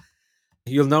Islands.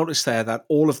 You'll notice there that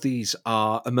all of these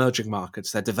are emerging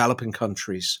markets. They're developing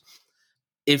countries.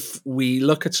 If we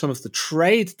look at some of the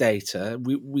trade data,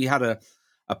 we had a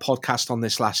podcast on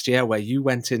this last year where you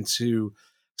went into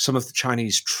some of the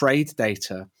Chinese trade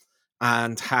data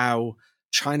and how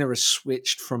China has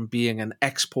switched from being an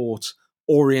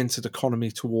export-oriented economy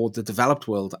toward the developed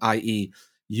world, i.e.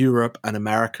 Europe and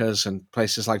Americas and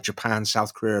places like Japan,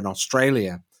 South Korea, and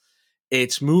Australia.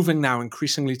 It's moving now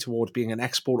increasingly toward being an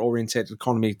export-oriented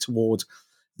economy toward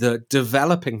the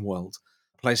developing world.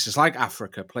 Places like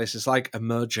Africa, places like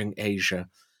emerging Asia,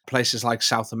 places like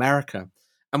South America.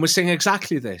 And we're seeing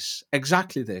exactly this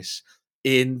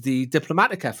in the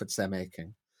diplomatic efforts they're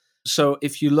making. So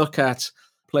if you look at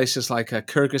places like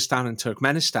Kyrgyzstan and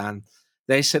Turkmenistan,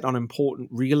 they sit on important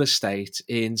real estate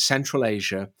in Central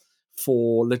Asia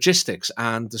for logistics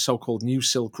and the so-called New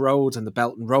Silk Road and the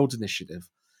Belt and Road Initiative.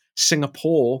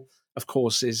 Singapore, of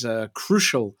course, is a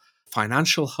crucial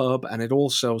financial hub, and it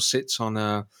also sits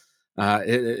on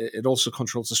it also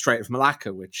controls the Strait of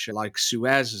Malacca, which, like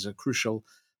Suez, is a crucial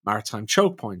maritime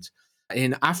choke point.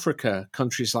 In Africa,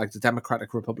 countries like the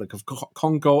Democratic Republic of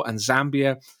Congo and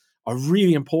Zambia are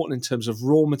really important in terms of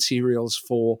raw materials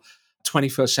for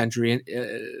 21st century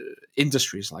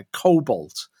industries like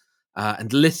cobalt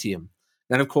and lithium.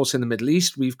 Then, of course, in the Middle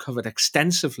East, we've covered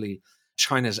extensively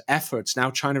China's efforts. Now,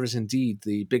 China is indeed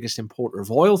the biggest importer of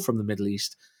oil from the Middle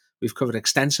East. We've covered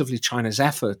extensively China's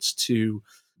efforts to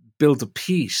build a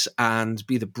peace and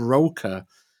be the broker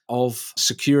of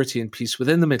security and peace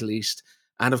within the Middle East.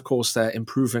 And of course, they're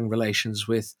improving relations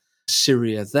with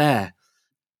Syria there.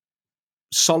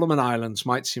 Solomon Islands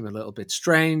might seem a little bit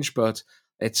strange, but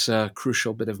it's a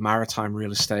crucial bit of maritime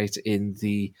real estate in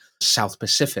the South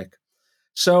Pacific.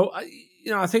 So,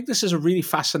 I think this is a really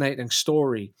fascinating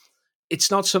story. It's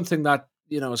not something that,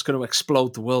 is going to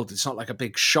explode the world. It's not like a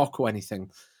big shock or anything.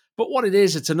 But what it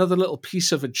is, it's another little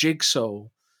piece of a jigsaw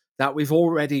that we've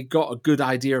already got a good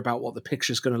idea about what the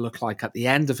picture is going to look like at the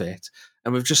end of it.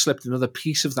 And we've just slipped another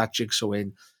piece of that jigsaw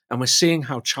in. And we're seeing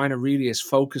how China really is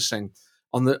focusing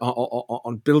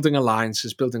on building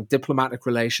alliances, building diplomatic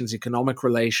relations, economic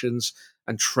relations,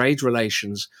 and trade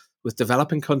relations with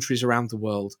developing countries around the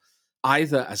world,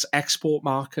 either as export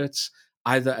markets,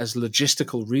 either as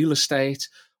logistical real estate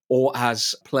or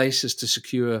as places to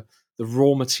secure the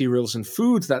raw materials and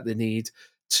food that they need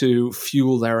to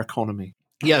fuel their economy.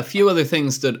 Yeah, a few other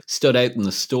things that stood out in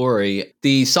the story.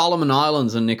 The Solomon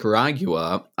Islands and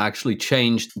Nicaragua actually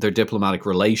changed their diplomatic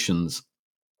relations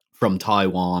from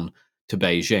Taiwan to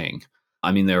Beijing.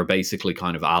 I mean, they were basically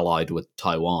kind of allied with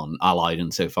Taiwan, allied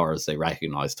insofar as they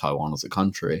recognize Taiwan as a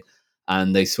country,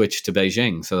 and they switched to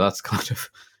Beijing. So that's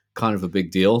kind of a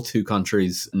big deal. Two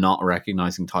countries not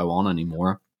recognizing Taiwan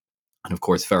anymore. And of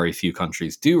course, very few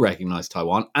countries do recognize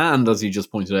Taiwan. And as you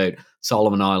just pointed out,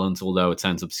 Solomon Islands, although it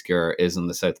sounds obscure, is in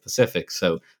the South Pacific.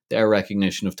 So their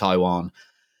recognition of Taiwan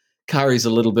carries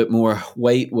a little bit more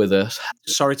weight with it.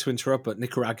 Sorry to interrupt, but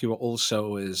Nicaragua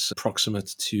also is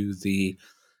proximate to the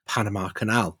Panama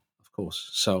Canal, of course.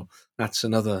 So that's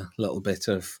another little bit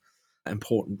of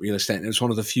important real estate. And it was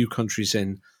one of the few countries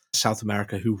in South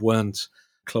America who weren't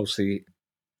closely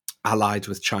allied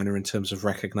with China in terms of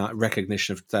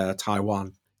recognition of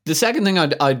Taiwan. The second thing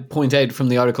I'd point out from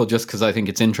the article, just because I think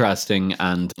it's interesting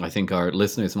and I think our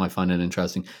listeners might find it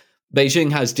interesting,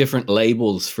 Beijing has different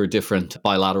labels for different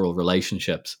bilateral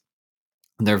relationships.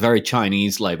 And they're very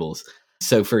Chinese labels.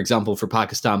 So, for example, for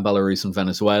Pakistan, Belarus, and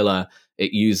Venezuela,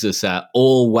 it uses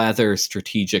all-weather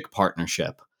strategic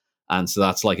partnership. And so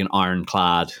that's like an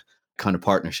ironclad kind of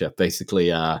partnership.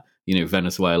 Basically,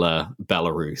 Venezuela,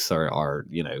 Belarus are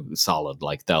solid.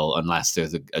 Like unless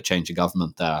there's a change of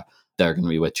government there, they're going to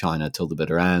be with China till the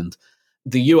bitter end.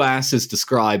 The US is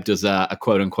described as a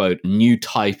quote-unquote new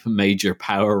type major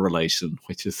power relation,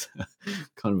 which is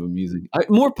kind of amusing.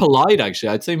 More polite, actually.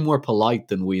 I'd say more polite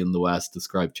than we in the West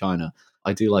describe China.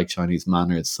 I do like Chinese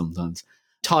manners sometimes.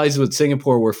 Ties with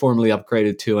Singapore were formally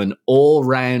upgraded to an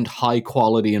all-round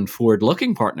high-quality and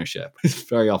forward-looking partnership. It's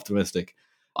very optimistic.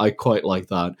 I quite like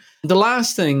that. The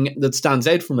last thing that stands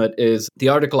out from it is the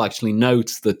article actually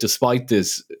notes that despite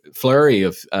this flurry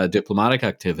of diplomatic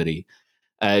activity,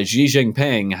 Xi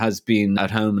Jinping has been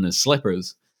at home in his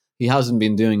slippers. He hasn't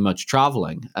been doing much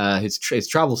traveling. His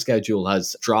travel schedule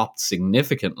has dropped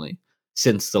significantly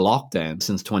since the lockdown,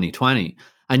 since 2020.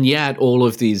 And yet all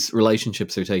of these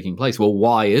relationships are taking place. Well,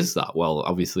 why is that? Well,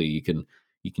 obviously you can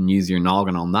use your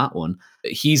noggin on that one.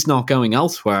 He's not going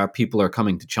elsewhere. People are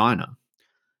coming to China.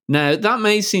 Now, that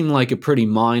may seem like a pretty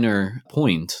minor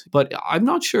point, but I'm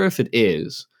not sure if it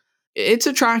is. It's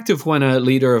attractive when a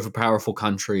leader of a powerful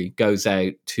country goes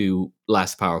out to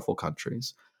less powerful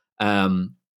countries.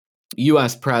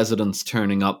 US presidents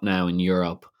turning up now in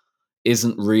Europe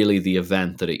isn't really the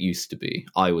event that it used to be,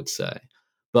 I would say.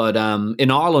 But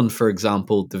in Ireland, for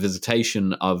example, the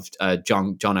visitation of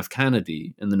John F.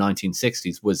 Kennedy in the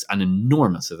 1960s was an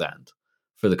enormous event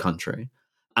for the country.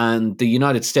 And the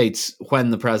United States, when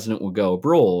the president would go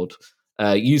abroad,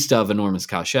 used to have enormous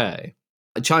cachet.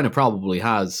 China probably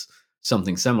has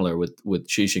something similar with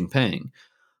Xi Jinping.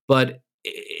 But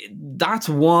that's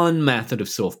one method of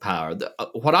soft power.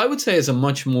 What I would say is a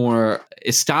much more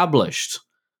established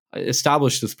is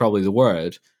probably the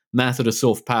word, method of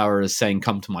soft power is saying,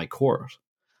 come to my court.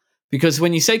 Because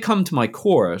when you say come to my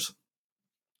court,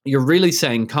 you're really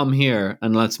saying, come here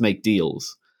and let's make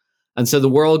deals. And so the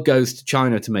world goes to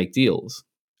China to make deals.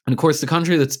 And of course, the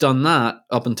country that's done that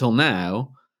up until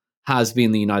now has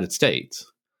been the United States.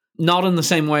 Not in the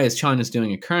same way as China's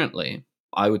doing it currently.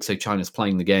 I would say China's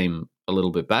playing the game a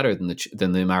little bit better than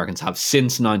the Americans have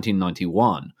since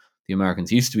 1991. The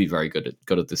Americans used to be very good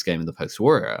at this game in the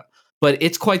post-war era. But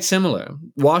it's quite similar.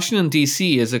 Washington,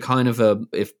 D.C. is a kind of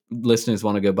if listeners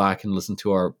want to go back and listen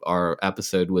to our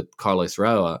episode with Carlos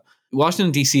Roa,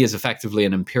 Washington, D.C. is effectively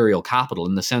an imperial capital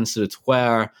in the sense that it's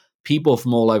where people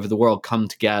from all over the world come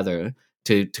together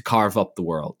to carve up the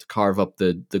world, to carve up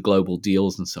the global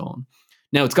deals and so on.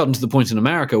 Now, it's gotten to the point in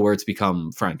America where it's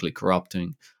become, frankly,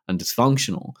 corrupting and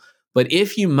dysfunctional. But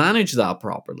if you manage that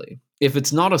properly, if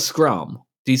it's not a scrum,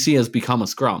 D.C. has become a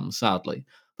scrum, sadly,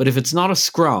 but if it's not a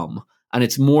scrum and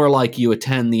it's more like you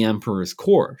attend the emperor's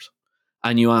court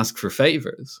and you ask for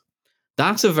favors,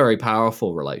 that's a very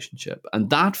powerful relationship. And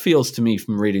that feels to me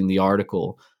from reading the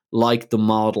article like the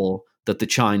model that the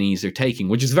Chinese are taking,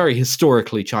 which is very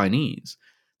historically Chinese.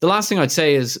 The last thing I'd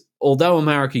say is, although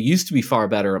America used to be far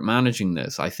better at managing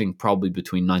this, I think probably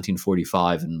between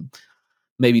 1945 and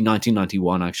maybe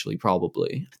 1991, actually,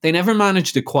 probably, they never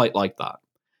managed it quite like that.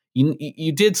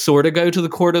 You did sort of go to the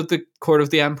court of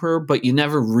the emperor, but you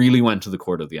never really went to the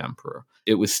court of the emperor.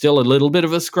 It was still a little bit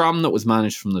of a scrum that was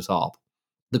managed from the top.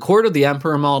 The court of the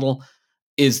emperor model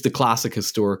is the classic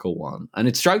historical one, and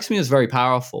it strikes me as very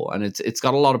powerful, and it's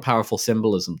got a lot of powerful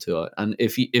symbolism to it. And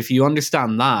if you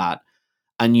understand that,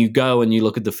 and you go and you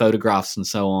look at the photographs and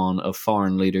so on of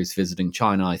foreign leaders visiting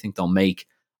China, I think they'll make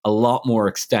a lot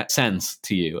more sense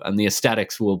to you, and the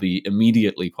aesthetics will be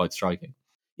immediately quite striking.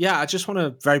 Yeah, I just want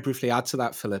to very briefly add to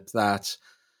that, Philip, that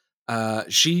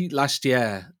Xi last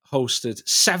year hosted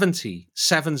 70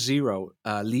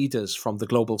 leaders from the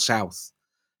global south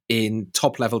in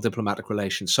top-level diplomatic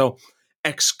relations. So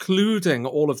excluding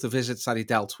all of the visits that he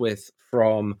dealt with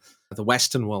from the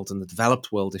Western world and the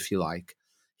developed world, if you like,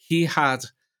 he had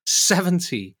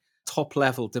 70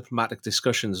 top-level diplomatic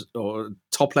discussions or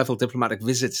top-level diplomatic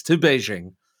visits to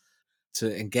Beijing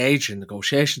to engage in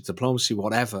negotiations, diplomacy,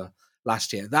 whatever,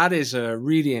 last year. That is a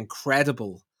really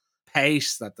incredible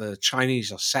pace that the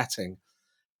Chinese are setting.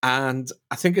 And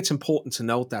I think it's important to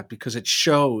note that because it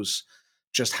shows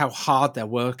just how hard they're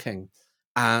working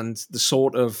and the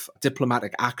sort of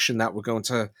diplomatic action that we're going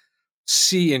to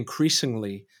see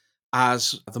increasingly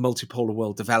as the multipolar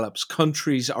world develops.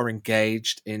 Countries are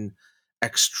engaged in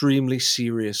extremely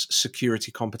serious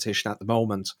security competition at the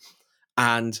moment.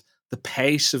 And the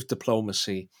pace of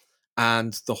diplomacy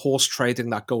and the horse trading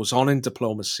that goes on in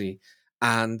diplomacy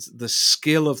and the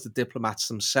skill of the diplomats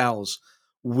themselves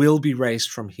will be raised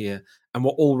from here. And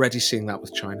we're already seeing that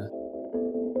with China.